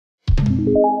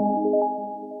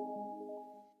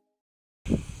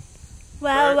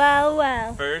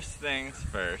Well. First things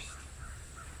first.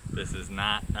 This is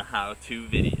not a how-to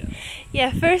video.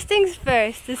 Yeah, first things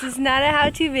first. This is not a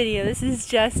how-to video. This is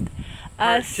just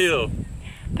us.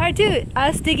 Part two.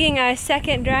 Us digging our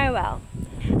second dry well.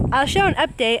 I'll show an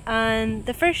update on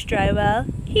the first dry well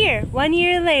here, 1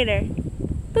 year later.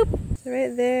 Boop. So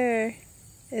right there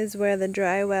is where the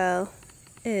dry well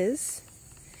is.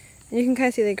 And you can kind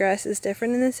of see the grass is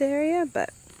different in this area, but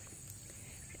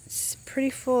it's pretty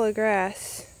full of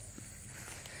grass.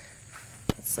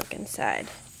 Let's look inside.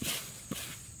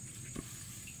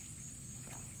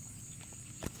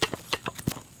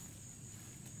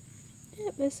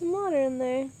 Yep, there's some water in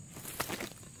there.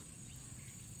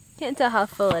 Can't tell how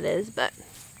full it is, but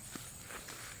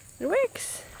it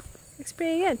works. Looks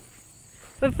pretty good.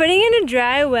 We're putting in a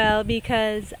dry well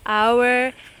because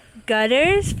our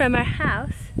gutters from our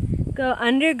house go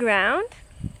underground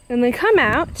and they come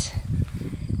out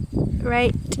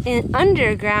right in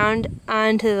underground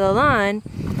onto the lawn,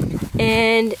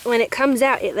 and when it comes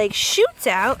out it like shoots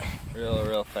out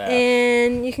real fast,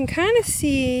 and you can kind of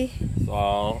see it's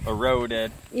all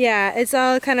eroded. Yeah, it's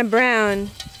all kind of brown.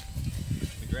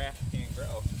 The grass can't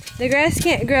grow. The grass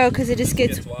can't grow because it just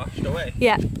gets washed away.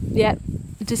 Yeah, it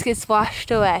just gets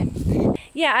washed away.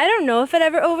 Yeah, I don't know if it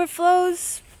ever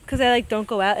overflows because I don't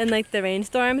go out in the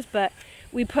rainstorms, but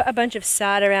we put a bunch of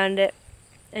sod around it,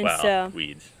 and so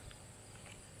weeds.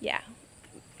 Yeah,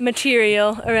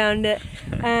 material around it.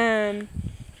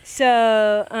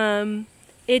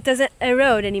 It doesn't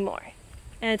erode anymore,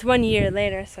 and it's 1 year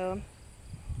later, so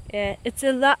yeah, it's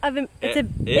a lot of it's a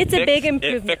big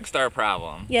improvement. It fixed our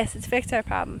problem. Yes, it's fixed our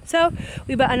problem. So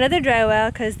we bought another dry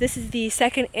well because this is the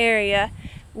second area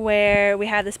where we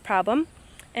have this problem,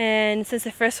 and since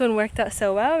the first one worked out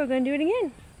so well, we're going to do it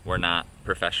again. We're not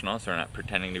professionals. We're not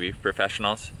pretending to be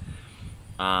professionals,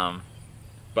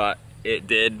 but it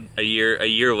did a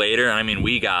year later. I mean,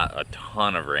 we got a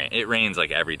ton of rain. It rains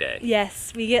every day.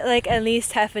 Yes, we get at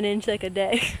least half an inch a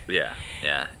day. Yeah,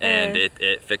 and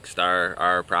it fixed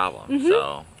our problem.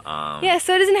 So yeah,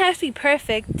 so it doesn't have to be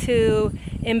perfect to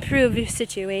improve your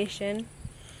situation.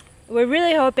 We're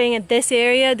really hoping that this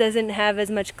area doesn't have as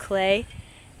much clay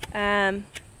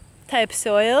type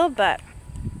soil, but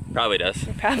probably does.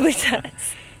 It probably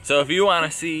does. So if you want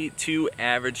to see two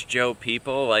average Joe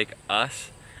people like us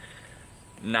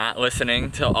not listening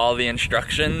to all the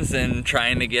instructions and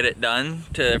trying to get it done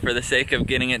for the sake of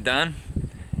getting it done,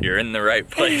 you're in the right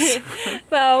place.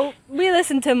 Well, we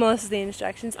listened to most of the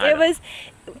instructions. It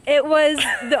was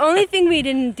the only thing we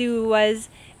didn't do was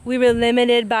we were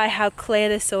limited by how clay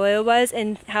the soil was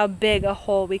and how big a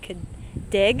hole we could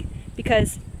dig,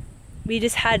 because we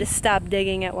just had to stop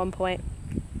digging at one point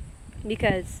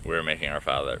because we were making my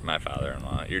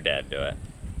father-in-law, your dad, do it.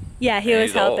 Yeah, he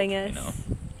was helping old, us. You know?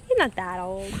 He's not that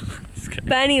old.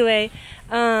 But anyway,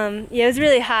 yeah, it was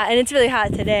really hot, and it's really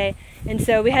hot today, and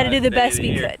so we had to do the best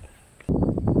we could.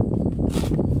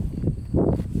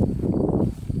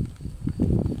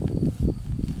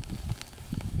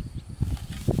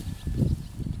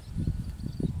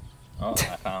 Oh,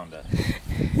 I found it.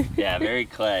 Yeah, very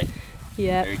clay.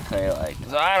 Yeah. Very clay-like.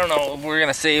 So I don't know if we're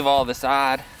gonna save all the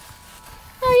sod.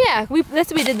 Oh yeah,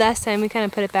 that's what we did last time. We kind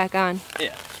of put it back on.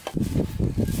 Yeah.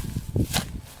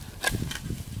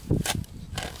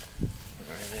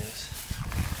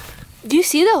 Do you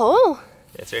see the hole?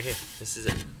 Yeah, it's right here. This is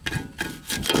it.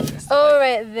 Oh,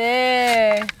 right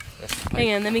there.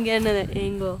 Hang on, let me get another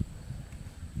angle.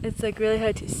 It's really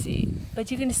hard to see. But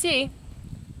you can see.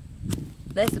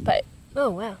 That's the pipe. Oh,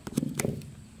 wow.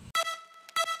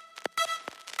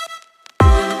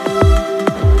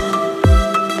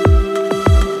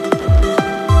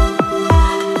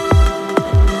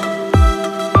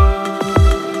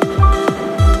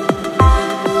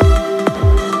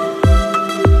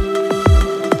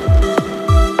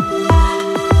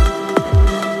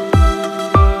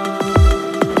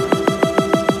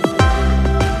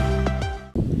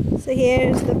 So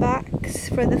here's the box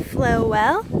for the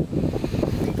Flo-well,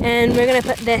 and we're going to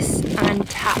put this on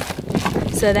top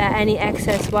so that any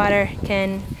excess water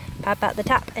can pop out the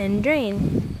top and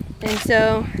drain. And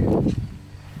so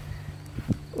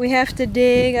we have to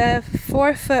dig a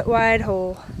 4-foot wide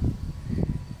hole.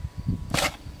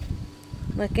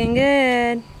 Looking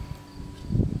good.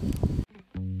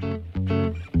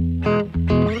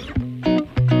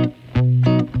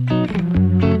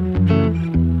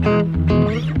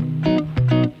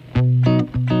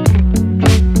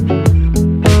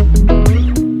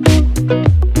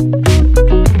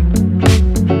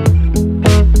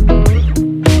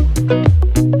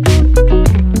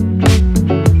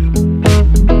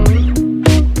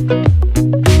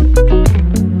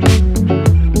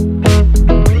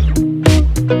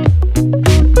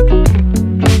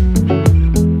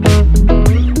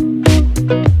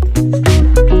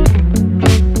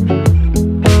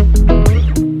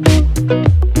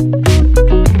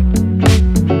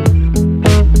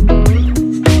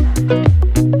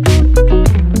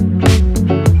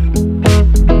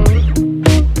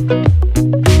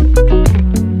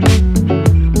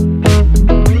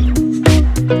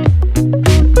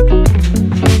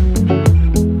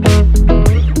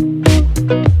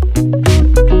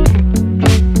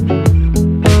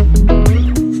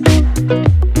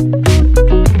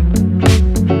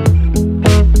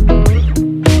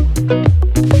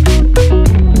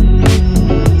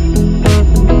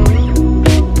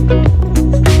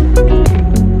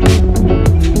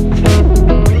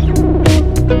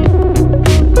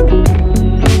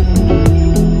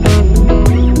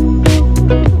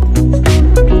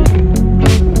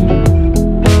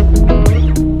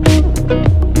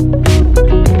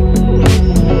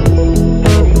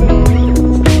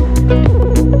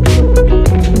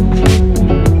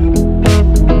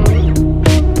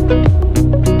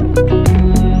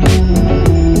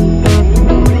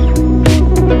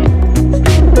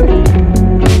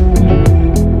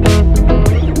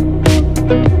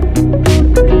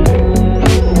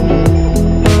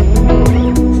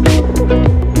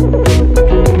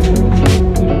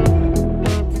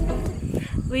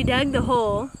 we dug the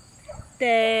hole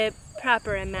the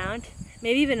proper amount,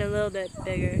 maybe even a little bit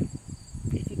bigger,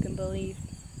 if you can believe.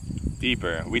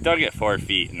 Deeper. We dug it 4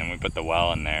 feet and then we put the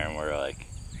well in there and we're like...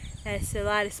 That's a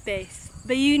lot of space.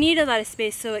 But you need a lot of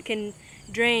space so it can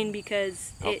drain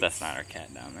because I hope that's not our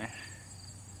cat down there.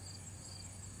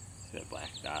 See that black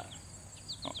dot?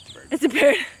 Oh, it's a bird. It's a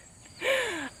bird.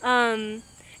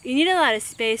 You need a lot of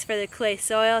space for the clay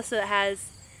soil so it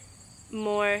has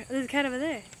more... Oh, there's a cat over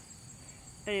there.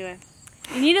 Anyway.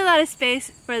 You need a lot of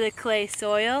space for the clay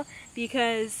soil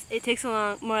because it takes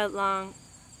a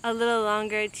little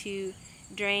longer to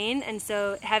drain, and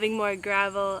so having more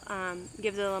gravel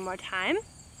gives it a little more time.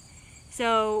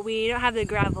 So we don't have the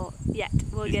gravel yet.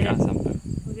 We'll get it.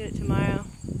 We'll get it tomorrow.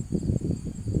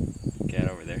 Cat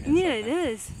over there. Yeah, it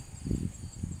is.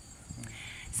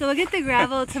 So we'll get the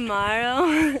gravel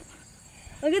tomorrow.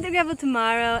 We'll get the gravel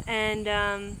tomorrow, and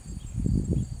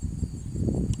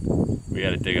we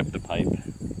gotta dig up the pipe.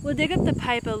 We'll dig up the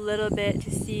pipe a little bit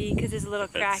to see, because there's a little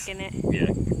crack in it.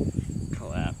 Yeah,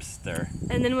 collapsed there.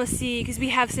 And then we'll see, because we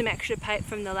have some extra pipe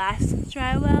from the last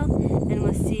dry well, and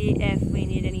we'll see if we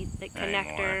need any like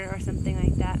connector or something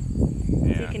like that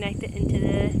to connect it into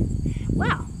the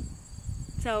well.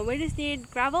 So we just need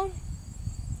gravel,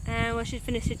 and we should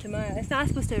finish it tomorrow. It's not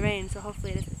supposed to rain, so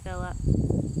hopefully it doesn't fill up.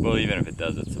 Well, even if it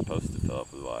does, it's supposed to fill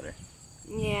up with water.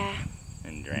 Yeah.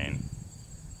 And drain.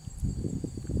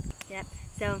 Yep.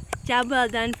 So, job well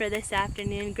done for this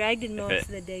afternoon. Greg did most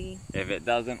of the digging. If it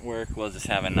doesn't work, we'll just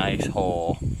have a nice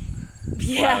hole.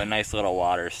 Yeah. We'll have a nice little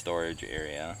water storage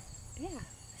area. Yeah,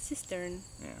 a cistern.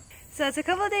 Yeah. So it's a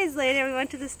couple of days later, we went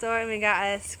to the store and we got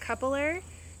a coupler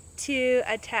to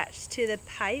attach to the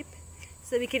pipe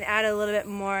so we can add a little bit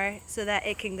more so that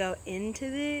it can go into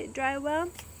the dry well.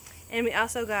 And we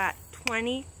also got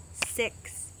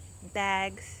 26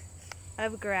 bags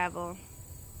of gravel.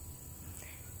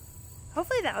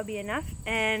 Hopefully that will be enough.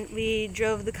 And we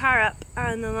drove the car up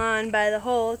on the lawn by the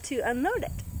hole to unload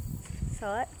it. So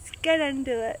let's get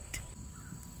into it.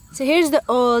 So here's the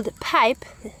old pipe,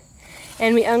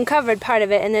 and we uncovered part of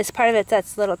it, and this part of it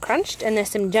that's a little crunched, and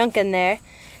there's some junk in there.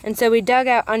 And so we dug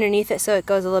out underneath it so it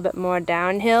goes a little bit more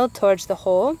downhill towards the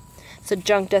hole, so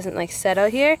junk doesn't like settle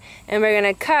here. And we're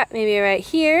gonna cut maybe right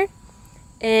here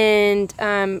and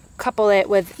couple it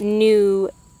with new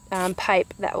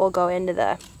pipe that will go into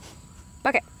the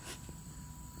bucket.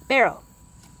 Barrel.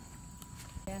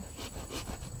 Yeah.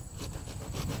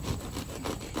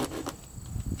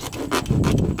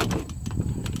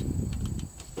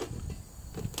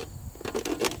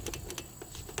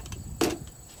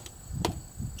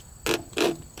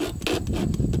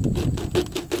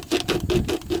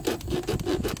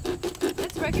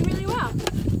 That's working really well.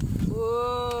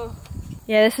 Whoa.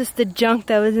 Yeah, this is the junk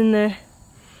that was in the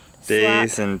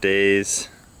days and days,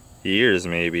 years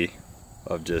maybe,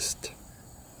 of just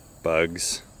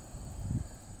bugs.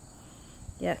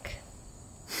 Yuck.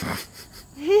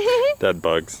 Dead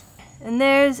bugs. And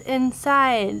there's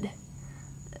inside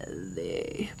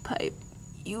the pipe.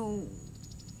 You.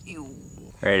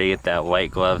 Ready to get that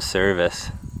white glove service.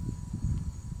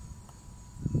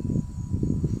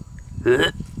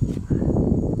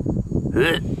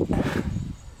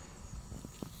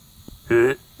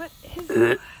 What is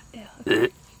that? Ew,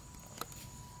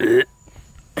 okay.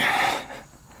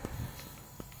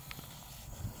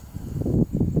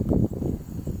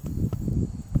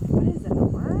 What is that, a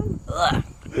worm? Ugh.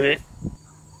 Okay.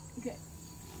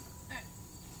 Right.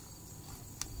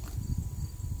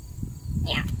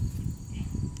 Yeah.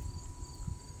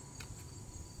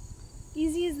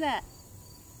 Easy as that.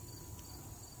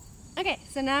 Okay,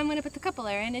 so now I'm going to put the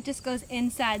coupler in. It just goes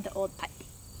inside the old pipe.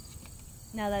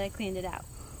 Now that I cleaned it out.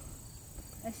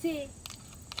 Let's see.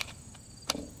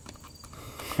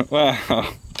 Wow.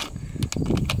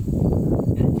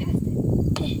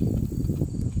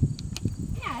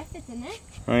 Yeah, it fits in there.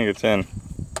 I think it's in.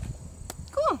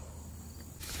 Cool.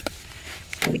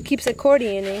 It keeps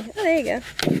accordioning. Oh, there you go.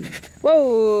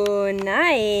 Whoa,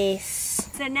 nice.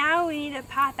 So now we need to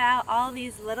pop out all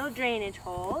these little drainage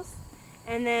holes,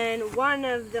 and then one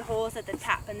of the holes at the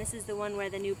top, and this is the one where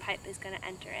the new pipe is going to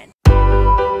enter in.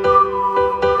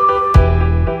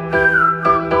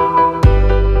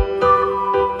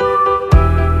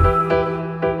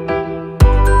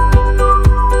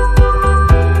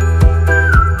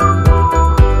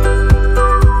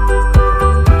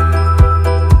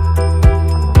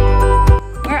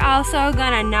 Also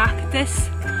gonna knock this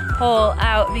hole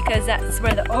out because that's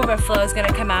where the overflow is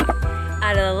gonna come out of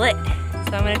the lid.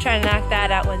 So I'm gonna try to knock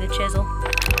that out with a chisel.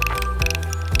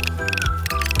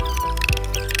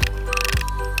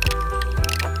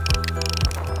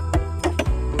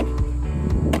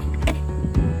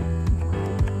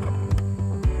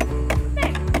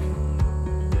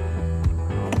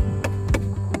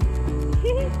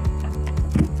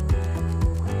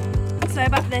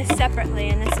 this separately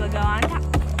and this will go on top.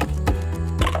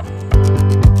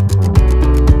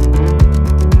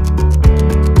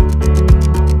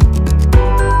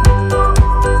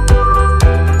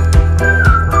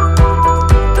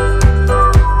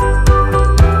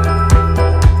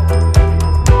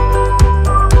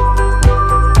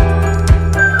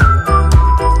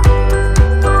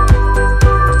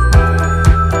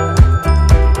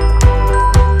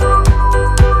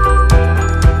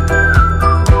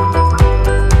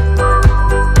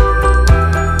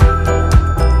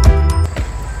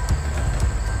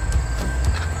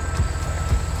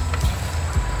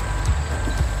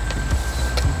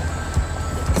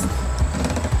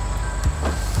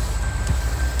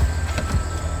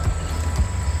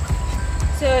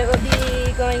 So it will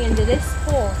be going into this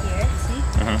hole here, see?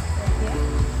 Right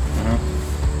here.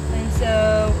 And so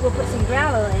we'll put some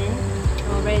gravel in and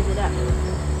we'll raise it up.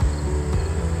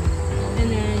 And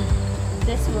then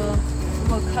this we'll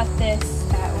cut this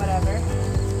at whatever.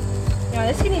 You know,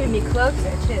 this can even be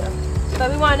closer too.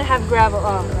 But we want to have gravel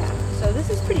all around. So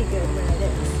this is pretty good where it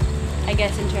is, I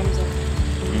guess, in terms of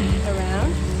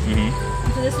around. And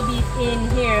so this will be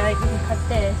in here, like we can cut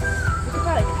this. We could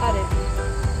probably cut it.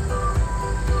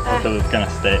 Because it's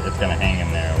gonna hang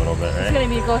in there a little bit, right? It's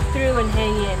gonna go through and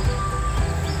hang in.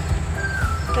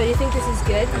 So do you think this is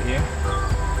good? Right here?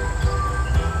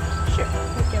 Sure.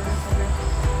 We'll give this a rest.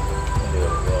 Maybe a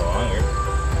little longer.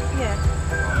 Yeah.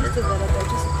 Just a little bit,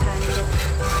 just a tiny bit.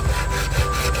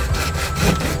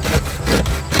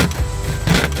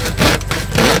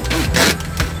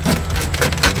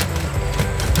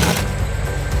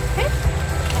 Okay.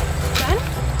 Done.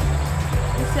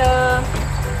 And so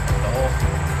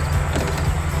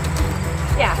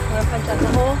yeah, we're gonna punch out the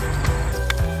hole.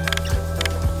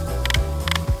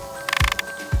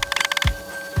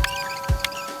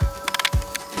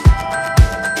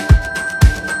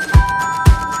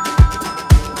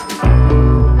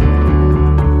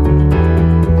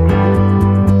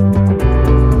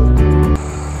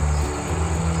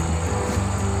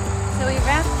 So we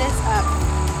wrap this up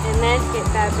in landscape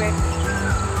fabric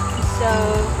so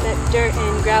that dirt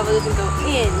and gravel doesn't go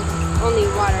in, only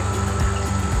water can.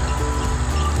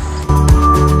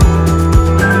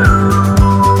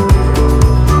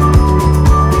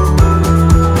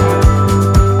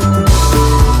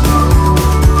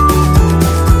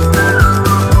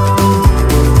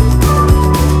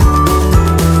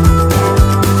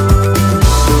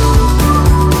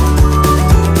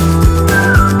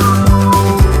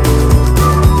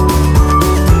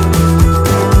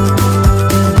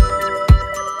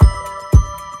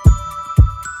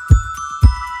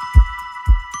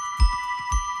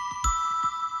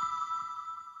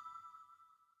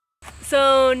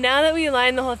 So now that we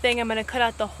aligned the whole thing, I'm going to cut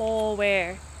out the hole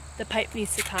where the pipe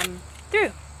needs to come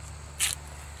through.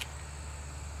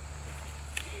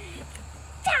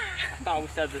 I thought we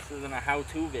said this isn't a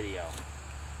how-to video.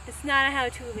 It's not a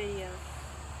how-to video.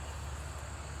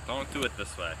 Don't do it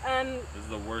this way. This is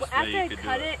the worst well, way you could do it. After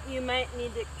I cut it, you might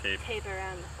need to tape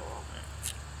around the hole.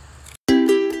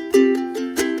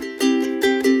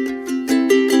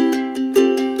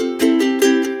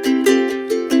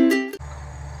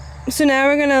 So now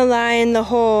we're going to line the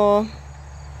hole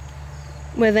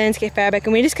with landscape fabric,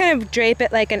 and we just kind of drape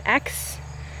it like an X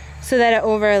so that it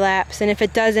overlaps, and if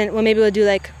it doesn't, well, maybe we'll do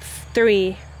like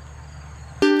 3.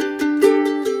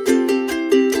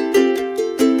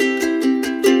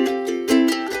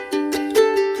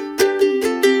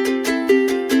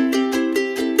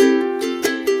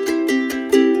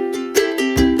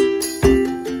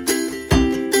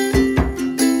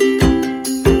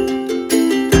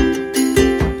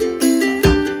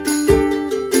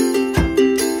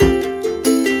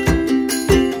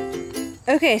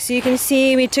 Okay, so you can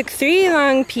see we took 3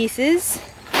 long pieces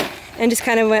and just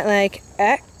kind of went like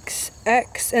X,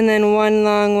 X, and then 1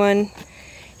 long one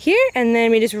here, and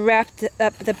then we just wrapped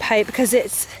up the pipe because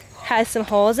it has some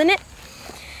holes in it.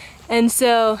 And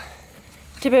so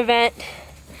to prevent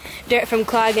dirt from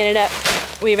clogging it up,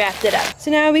 we wrapped it up.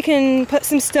 So now we can put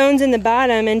some stones in the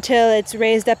bottom until it's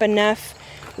raised up enough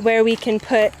where we can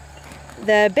put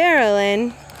the barrel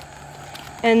in,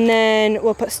 and then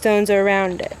we'll put stones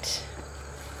around it.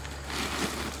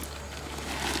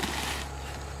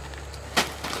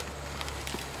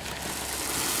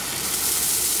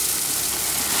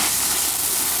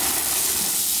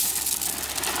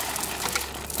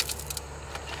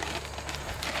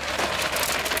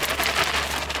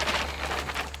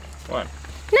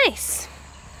 Nice.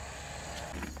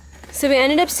 So we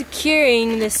ended up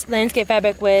securing this landscape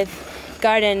fabric with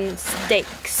garden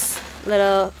stakes,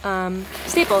 little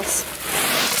staples.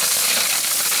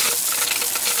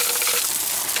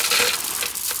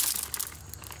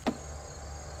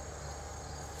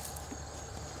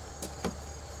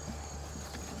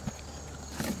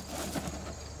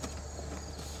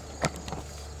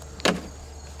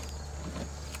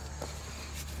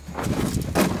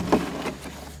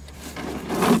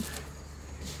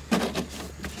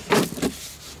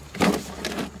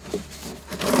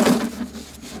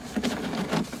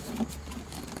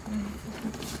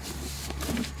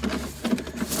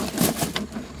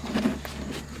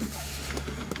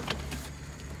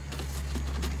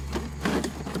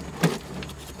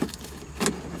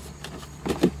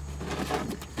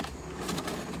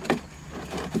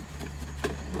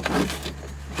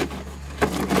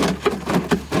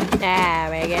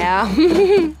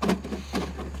 while.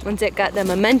 Once it got the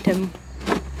momentum.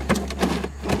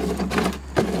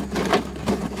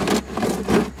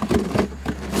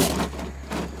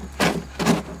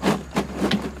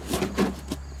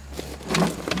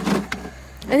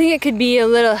 I think it could be a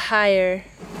little higher.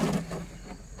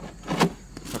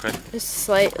 Okay. Just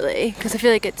slightly, because I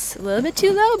feel like it's a little bit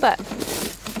too low, but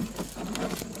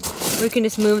we can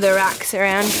just move the rocks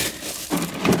around.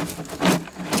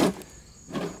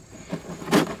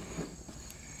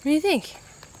 What do you think?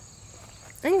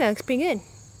 I think that looks pretty good.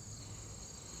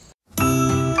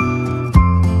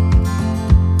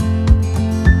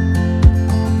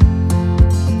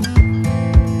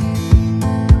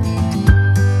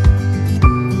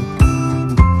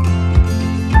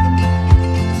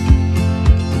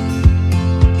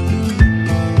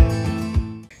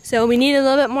 So we need a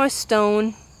little bit more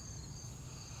stone.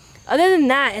 Other than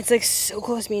that, it's like so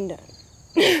close to being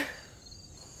done.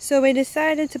 So we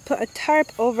decided to put a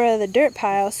tarp over the dirt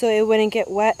pile so it wouldn't get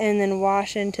wet and then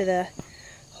wash into the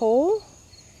hole,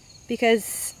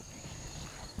 because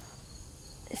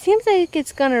it seems like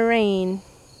it's gonna rain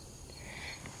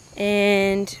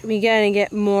and we gotta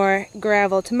get more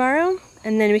gravel tomorrow,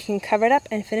 and then we can cover it up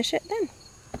and finish it then.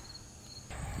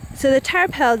 So the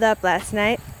tarp held up last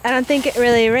night. I don't think it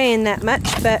really rained that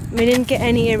much, but we didn't get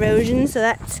any erosion, so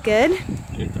that's good.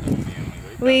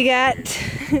 We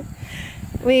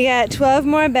got 12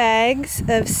 more bags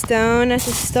of stone at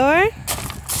the store.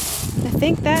 I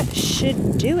think that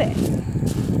should do it.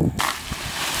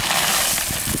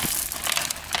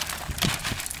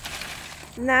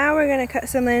 Now we're gonna cut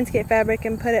some landscape fabric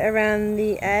and put it around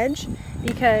the edge,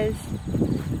 because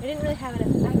I didn't really have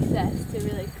enough excess to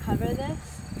really cover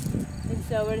this. And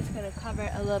so we're just going to cover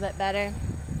it a little bit better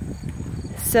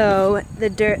so the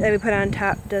dirt that we put on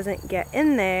top doesn't get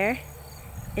in there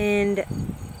and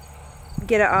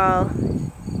get it all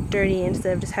dirty,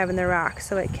 instead of just having the rock,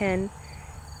 so it can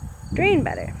drain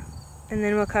better. And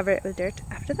then we'll cover it with dirt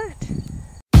after that.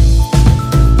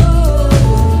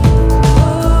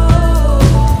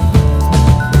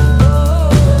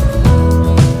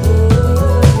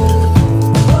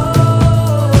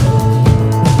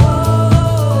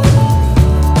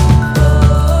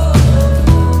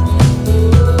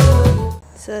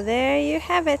 So there you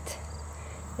have it.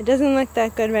 It doesn't look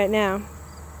that good right now,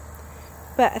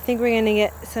 but I think we're going to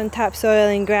get some topsoil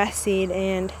and grass seed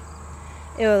and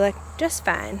it will look just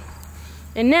fine.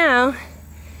 And now,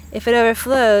 if it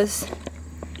overflows,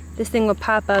 this thing will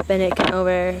pop up and it can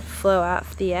overflow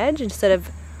off the edge. Instead of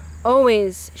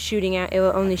always shooting out, it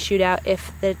will only shoot out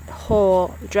if the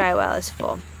whole dry well is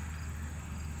full.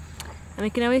 And we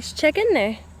can always check in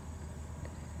there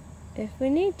if we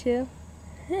need to.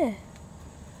 Huh.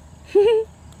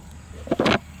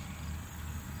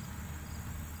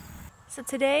 So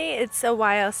today, it's a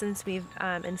while since we've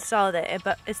installed it,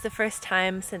 but it's the first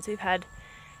time since we've had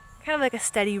kind of like a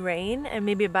steady rain, and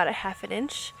maybe about a ½ an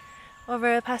inch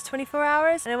over the past 24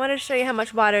 hours. And I wanted to show you how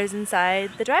much water is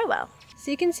inside the dry well.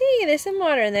 So you can see there's some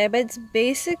water in there, but it's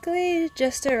basically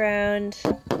just around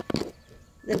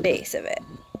the base of it.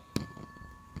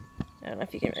 I don't know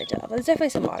if you can really tell, but there's definitely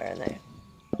some water in there.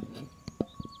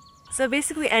 So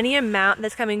basically any amount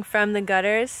that's coming from the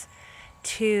gutters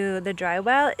to the dry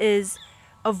well is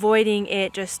avoiding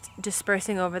it just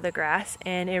dispersing over the grass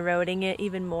and eroding it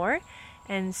even more.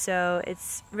 And so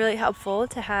it's really helpful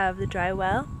to have the dry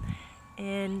well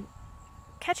and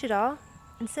catch it all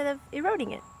instead of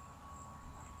eroding it.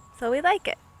 So we like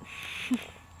it.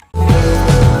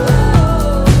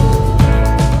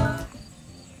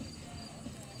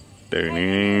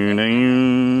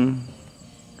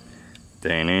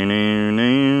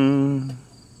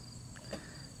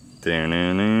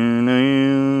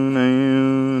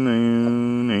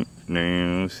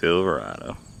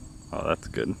 Silverado. Oh, that's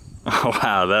good. Oh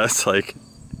wow, that's like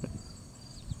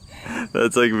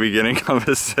the beginning of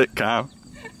a sitcom.